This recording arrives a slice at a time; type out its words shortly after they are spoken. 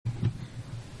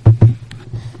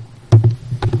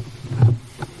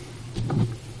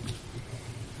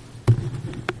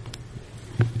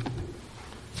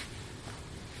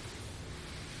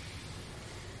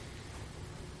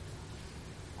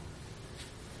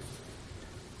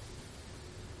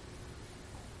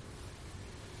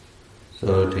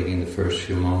So taking the first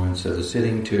few moments of the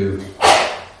sitting to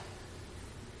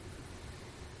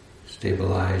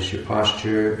stabilize your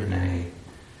posture in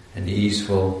an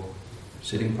easeful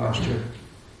sitting posture.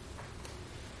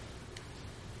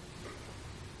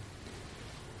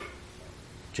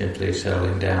 Gently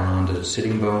settling down onto the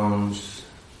sitting bones,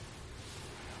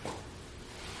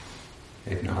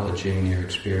 acknowledging your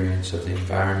experience of the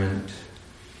environment,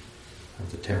 of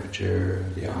the temperature,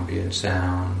 the ambient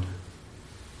sound.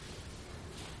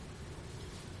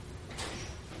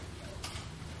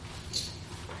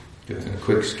 Doing a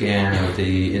quick scan of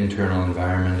the internal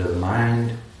environment of the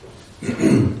mind.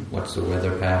 What's the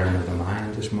weather pattern of the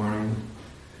mind this morning?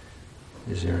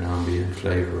 Is there an ambient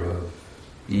flavor of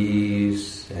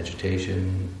ease,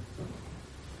 agitation,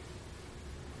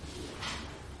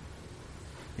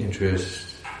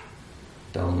 interest,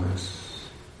 dullness,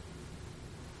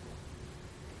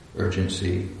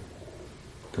 urgency,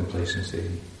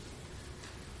 complacency?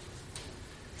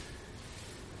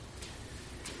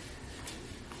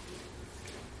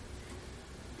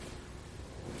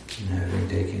 And having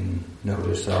taken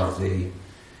notice of the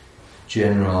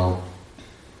general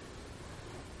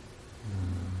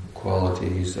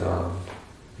qualities of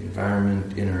the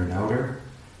environment, inner and outer,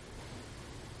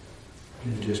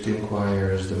 and just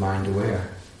inquire, is the mind aware?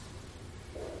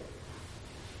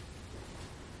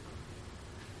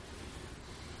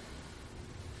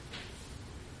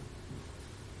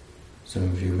 Some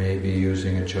of you may be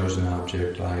using a chosen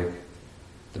object like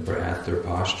the breath or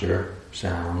posture,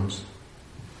 sounds,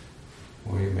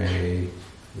 or you may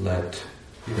let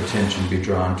your attention be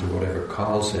drawn to whatever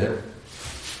calls it.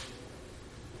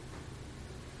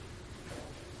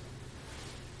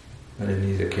 But in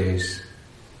either case,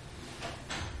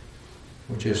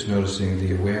 we're just noticing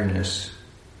the awareness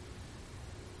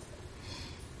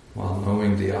while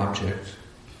knowing the object.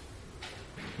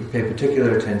 We pay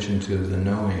particular attention to the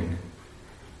knowing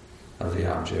of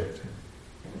the object,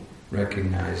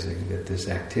 recognizing that this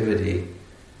activity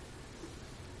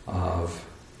of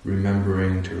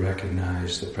remembering to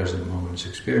recognize the present moment's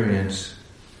experience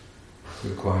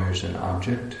requires an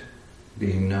object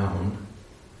being known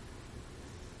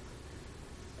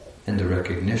and the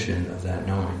recognition of that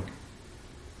knowing,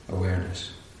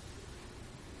 awareness.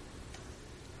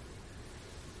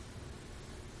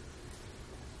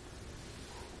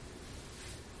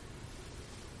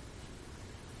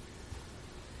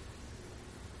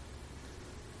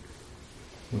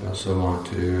 We also want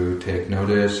to take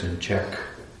notice and check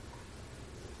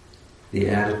the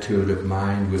attitude of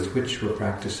mind with which we're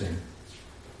practicing.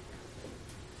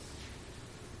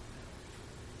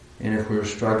 And if we're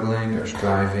struggling or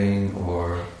striving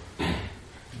or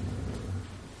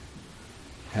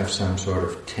have some sort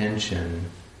of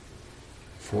tension,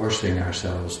 forcing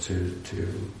ourselves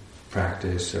to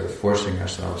practice, or forcing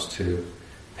ourselves to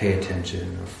pay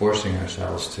attention, or forcing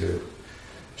ourselves to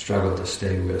struggle to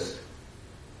stay with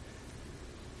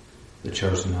the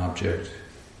chosen object,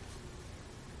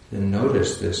 then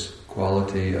notice this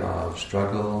quality of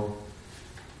struggle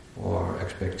or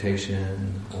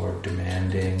expectation or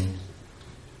demanding,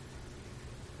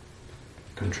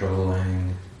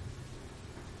 controlling.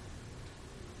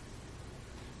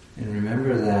 And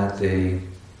remember that the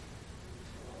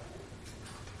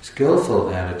skillful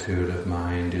attitude of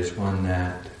mind is one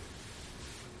that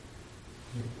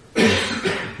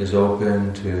is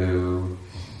open to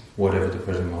whatever the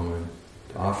present moment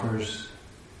offers,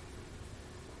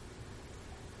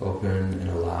 open and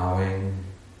allowing,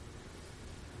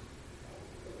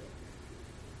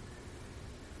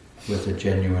 with a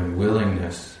genuine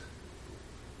willingness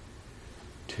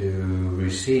to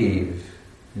receive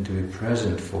and to be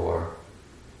present for,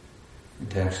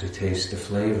 and to actually taste the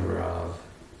flavor of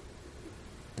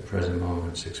the present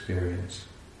moment's experience.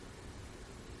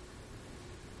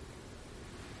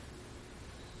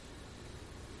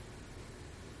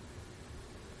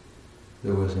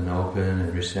 There was an open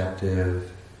and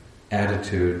receptive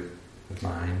attitude of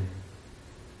mind,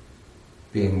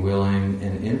 being willing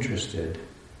and interested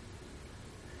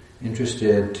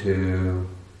to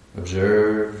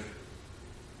observe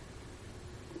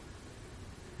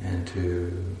and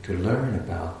to learn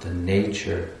about the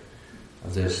nature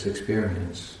of this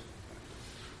experience.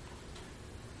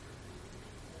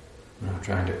 We're not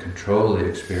trying to control the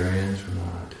experience, we're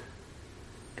not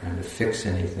trying to fix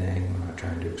anything, we're not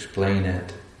trying to explain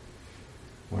it,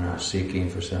 we're not seeking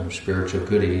for some spiritual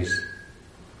goodies,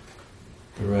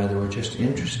 but rather we're just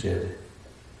interested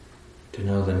to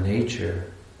know the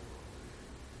nature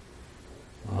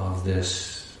of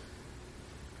this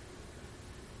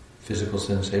physical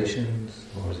sensations,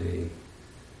 or the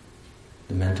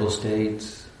mental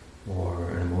states, or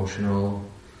an emotional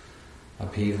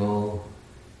upheaval,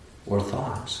 or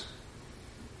thoughts.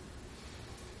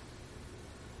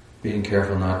 Being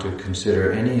careful not to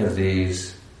consider any of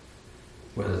these,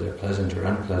 whether they're pleasant or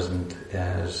unpleasant,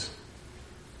 as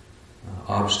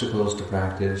obstacles to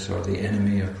practice or the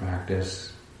enemy of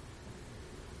practice.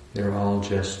 They're all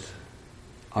just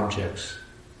objects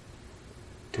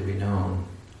to be known,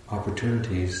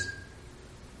 opportunities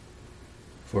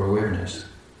for awareness.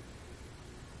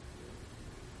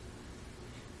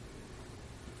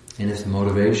 And if the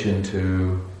motivation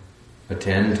to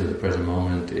attend to the present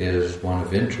moment is one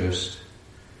of interest,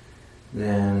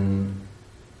 then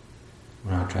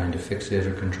we're not trying to fix it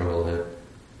or control it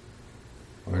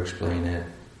or explain it,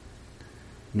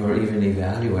 nor even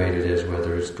evaluate it as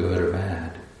whether it's good or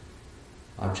bad.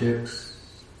 Objects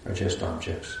are just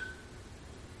objects.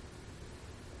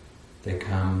 They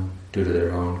come due to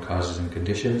their own causes and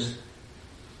conditions,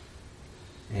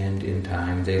 and in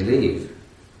time they leave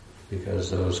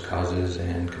because those causes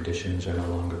and conditions are no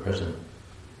longer present.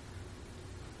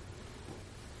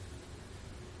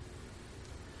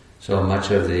 So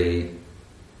much of the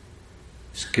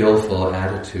skillful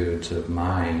attitudes of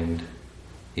mind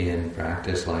in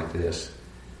practice like this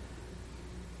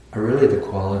are really the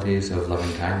qualities of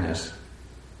loving kindness.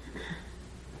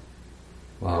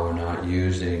 While we're not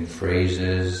using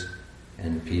phrases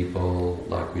and people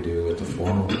like we do with the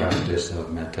formal practice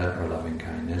of metta or loving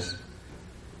kindness,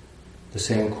 the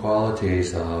same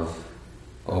qualities of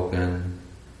open,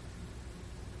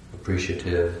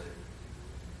 appreciative,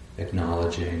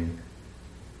 acknowledging,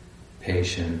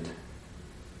 patient,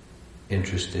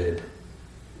 interested,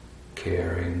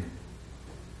 caring,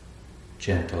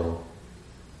 gentle.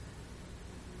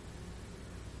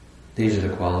 These are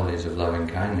the qualities of loving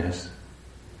kindness.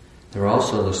 They're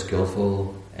also the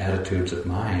skillful attitudes of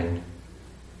mind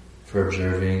for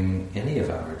observing any of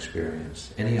our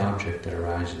experience, any object that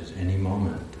arises, any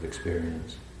moment of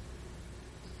experience.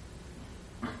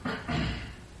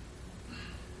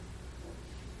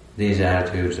 These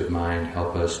attitudes of mind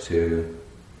help us to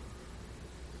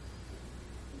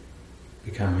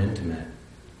become intimate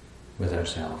with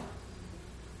ourselves,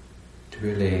 to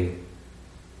really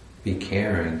be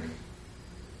caring,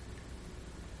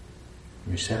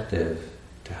 receptive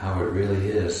to how it really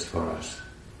is for us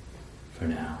for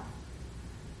now.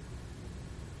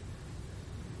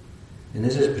 And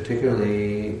this is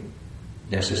particularly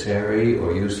necessary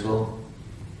or useful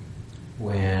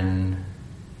when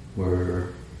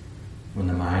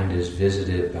the mind is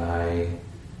visited by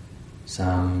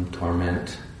some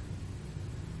torment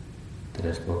that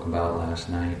I spoke about last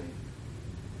night.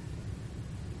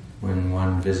 When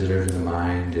one visitor to the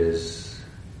mind is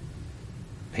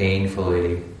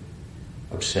painfully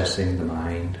obsessing the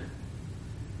mind,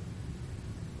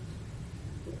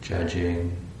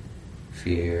 judging,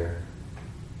 fear,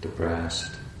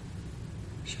 depressed,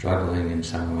 struggling in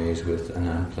some ways with an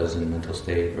unpleasant mental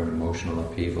state or emotional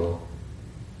upheaval.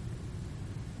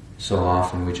 So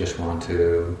often we just want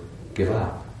to give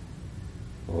up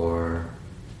or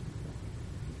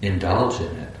indulge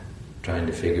in it, trying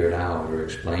to figure it out or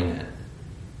explain it.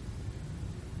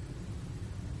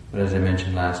 But as I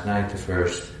mentioned last night, the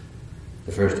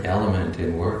first element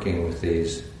in working with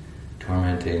these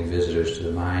tormenting visitors to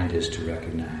the mind is to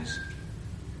recognize,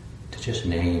 to just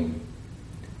name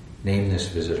this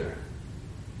visitor.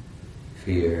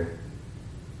 Fear,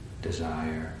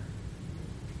 desire,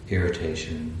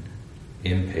 irritation,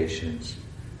 impatience,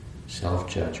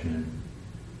 self-judgment,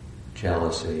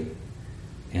 jealousy,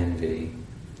 envy,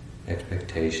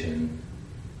 expectation.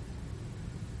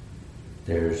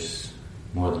 There's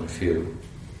more than a few.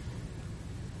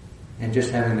 And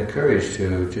just having the courage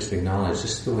to just acknowledge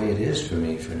this is the way it is for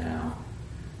me for now.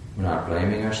 We're not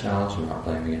blaming ourselves, we're not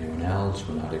blaming anyone else,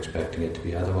 we're not expecting it to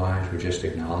be otherwise, we're just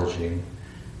acknowledging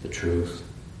the truth.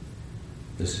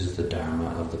 This is the Dharma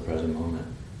of the present moment.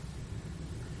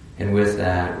 And with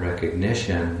that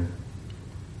recognition,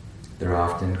 there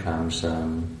often comes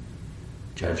some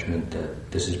judgment that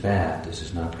this is bad, this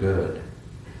is not good.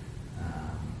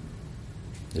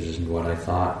 This isn't what I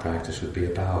thought practice would be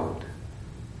about.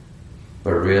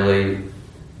 But really,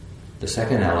 the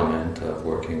second element of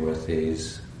working with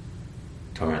these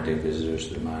tormenting visitors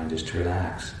to the mind is to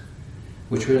relax,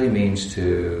 which really means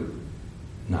to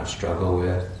not struggle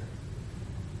with,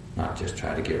 not just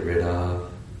try to get rid of,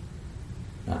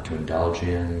 not to indulge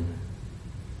in,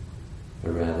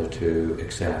 but rather to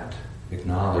accept,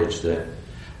 acknowledge that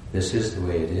this is the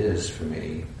way it is for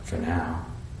me for now,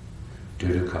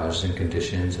 due to causes and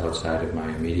conditions outside of my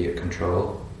immediate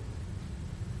control.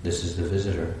 This is the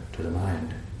visitor to the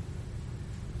mind.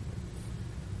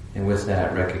 And with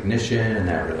that recognition and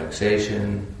that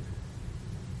relaxation,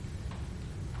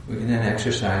 we can then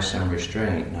exercise some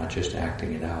restraint, not just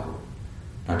acting it out,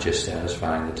 not just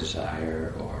satisfying the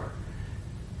desire or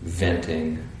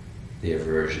venting the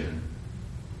aversion,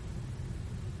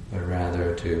 but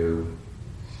rather to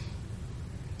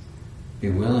be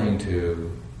willing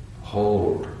to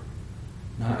hold,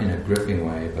 not in a gripping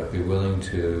way, but be willing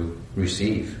to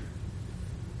receive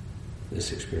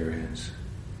this experience.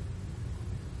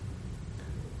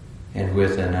 And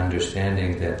with an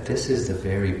understanding that this is the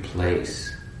very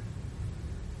place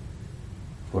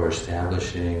for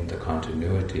establishing the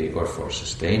continuity or for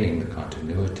sustaining the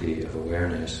continuity of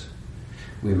awareness,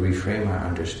 we reframe our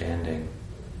understanding.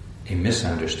 A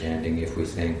misunderstanding if we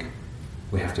think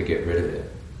we have to get rid of it,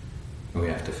 or we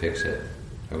have to fix it,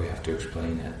 or we have to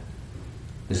explain it.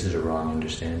 This is a wrong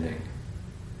understanding.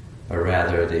 But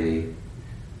rather the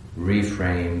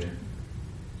reframed,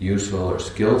 useful or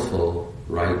skillful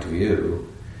right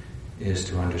view is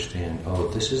to understand, oh,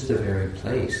 this is the very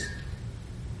place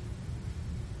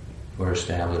for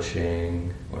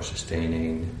establishing or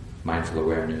sustaining mindful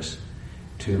awareness,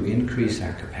 to increase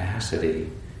our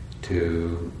capacity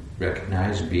to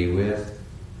recognize, be with,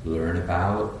 learn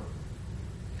about.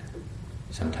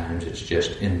 Sometimes it's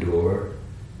just endure,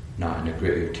 not in a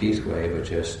grit your teeth way, but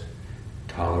just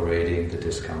tolerating the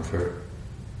discomfort,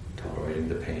 tolerating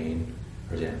the pain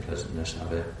or the unpleasantness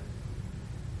of it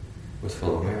with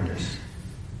full awareness.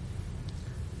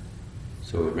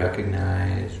 So we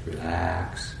recognize,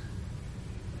 relax,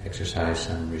 exercise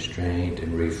some restraint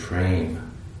and reframe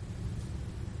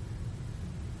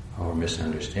our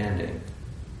misunderstanding.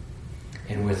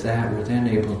 And with that, we're then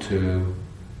able to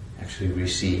actually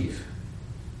receive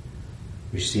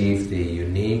the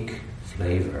unique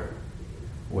flavor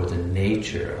or the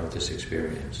nature of this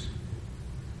experience,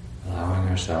 allowing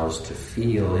ourselves to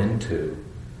feel into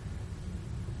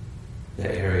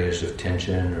the areas of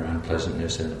tension or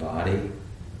unpleasantness in the body,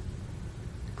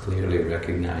 clearly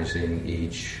recognizing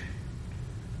each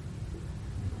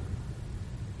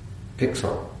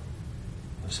pixel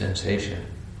of sensation,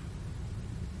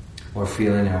 or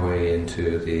feeling our way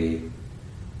into the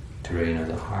terrain of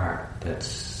the heart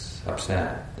that's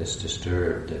upset, that's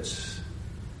disturbed, that's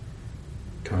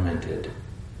tormented.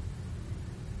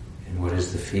 And what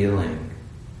is the feeling?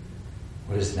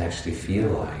 What does it actually feel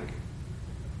like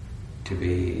to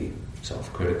be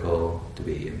self-critical, to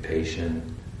be impatient,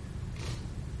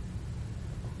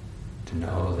 to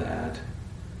know that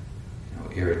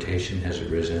irritation has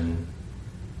arisen,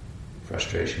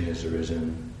 frustration has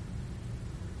arisen.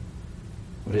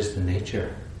 What is the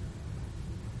nature?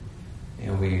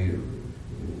 And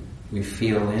we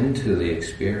feel into the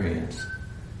experience,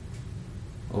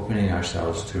 opening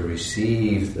ourselves to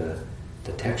receive the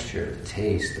texture, the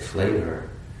taste, the flavor,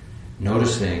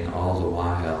 noticing all the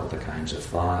while the kinds of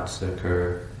thoughts that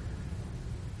occur,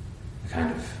 the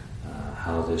kind of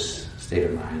how this state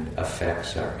of mind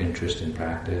affects our interest in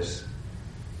practice.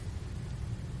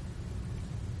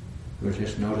 We're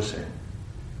just noticing.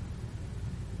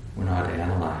 We're not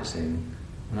analyzing,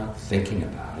 we're not thinking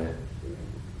about it,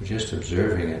 we're just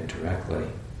observing it directly.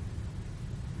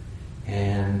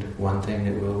 And one thing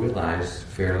that we'll realize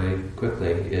fairly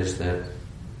quickly is that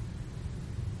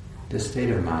this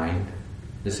state of mind,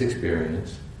 this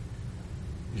experience,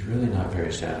 is really not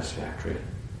very satisfactory.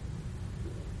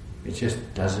 It just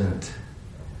doesn't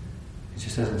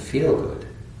feel good.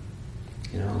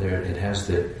 It has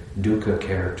the dukkha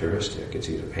characteristic. It's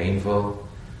either painful,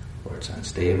 or it's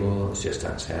unstable, it's just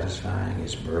unsatisfying,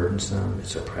 it's burdensome,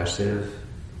 it's oppressive.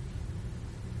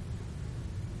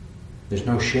 There's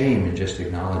no shame in just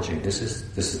acknowledging this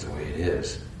is the way it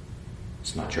is.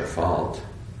 It's not your fault.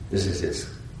 This is its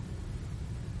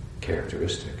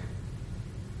characteristic.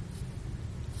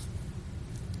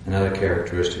 Another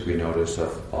characteristic we notice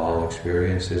of all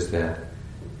experience is that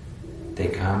they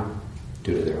come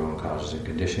due to their own causes and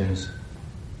conditions,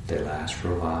 they last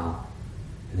for a while,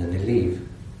 and then they leave.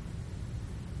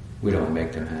 We don't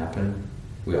make them happen.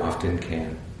 We often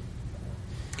can't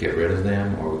get rid of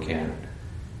them, or we can't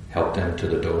help them to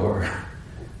the door,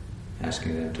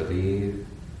 asking them to leave.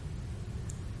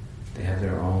 They have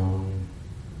their own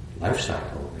life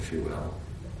cycle, if you will.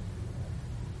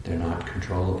 They're not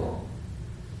controllable.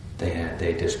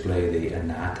 They display the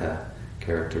anatta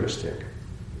characteristic.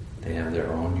 They have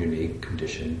their own unique,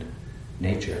 conditioned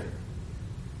nature.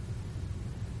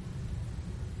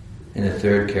 And the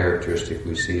third characteristic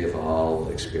we see of all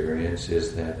experience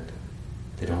is that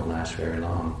they don't last very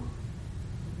long.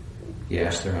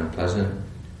 Yes, they're unpleasant.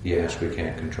 Yes, we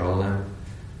can't control them.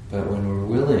 But when we're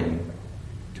willing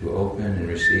to open and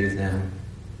receive them,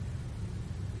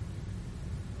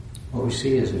 what we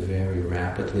see is a very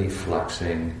rapidly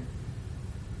fluxing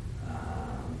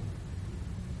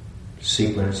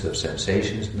sequence of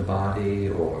sensations in the body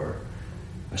or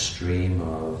a stream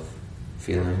of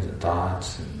feelings and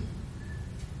thoughts and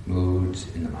moods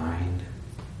in the mind.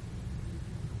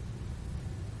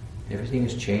 Everything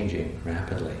is changing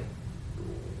rapidly.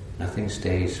 Nothing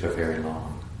stays for very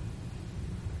long.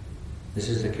 This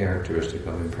is the characteristic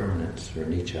of impermanence, or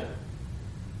anicca.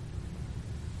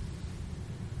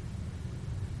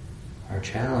 Our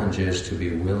challenge is to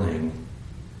be willing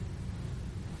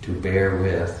to bear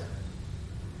with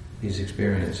these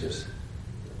experiences.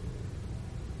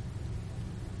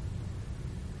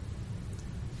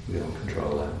 We don't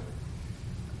control them.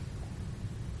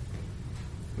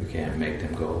 We can't make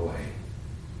them go away.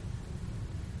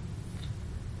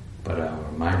 But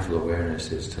our mindful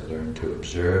awareness is to learn to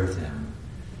observe them,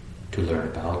 to learn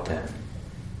about them.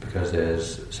 Because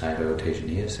as Sayadaw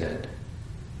Tejaniya said,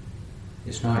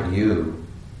 it's not you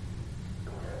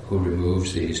who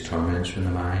removes these torments from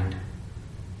the mind.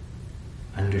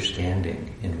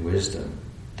 Understanding and wisdom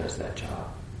does that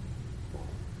job.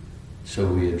 So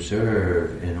we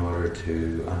observe in order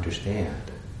to understand,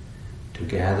 to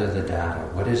gather the data.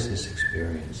 What is this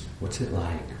experience? What's it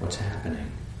like? What's happening?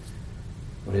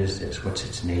 What is this? What's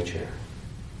its nature?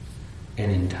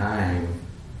 And in time,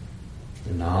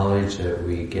 the knowledge that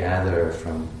we gather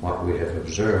from what we have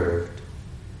observed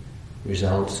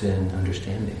results in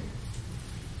understanding.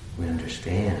 We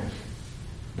understand,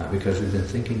 not because we've been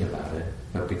thinking about it,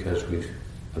 but because we've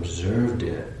observed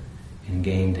it and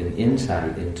gained an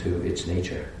insight into its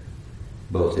nature,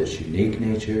 both its unique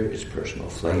nature, its personal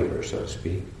flavor, so to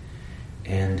speak,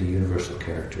 and the universal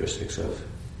characteristics of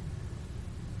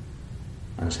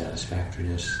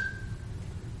unsatisfactoriness,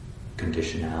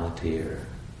 conditionality or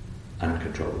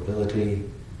uncontrollability,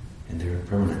 and their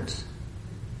impermanence.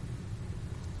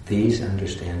 These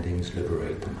understandings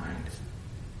liberate the mind.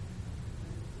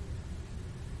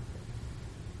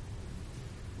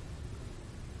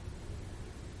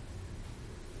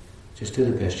 Just do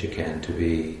the best you can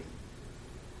to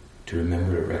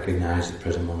remember to recognize the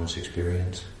present moment's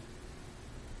experience,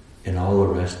 and all the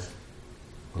rest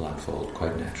will unfold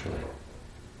quite naturally.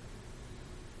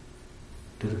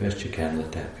 Do the best you can,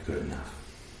 let that be good enough.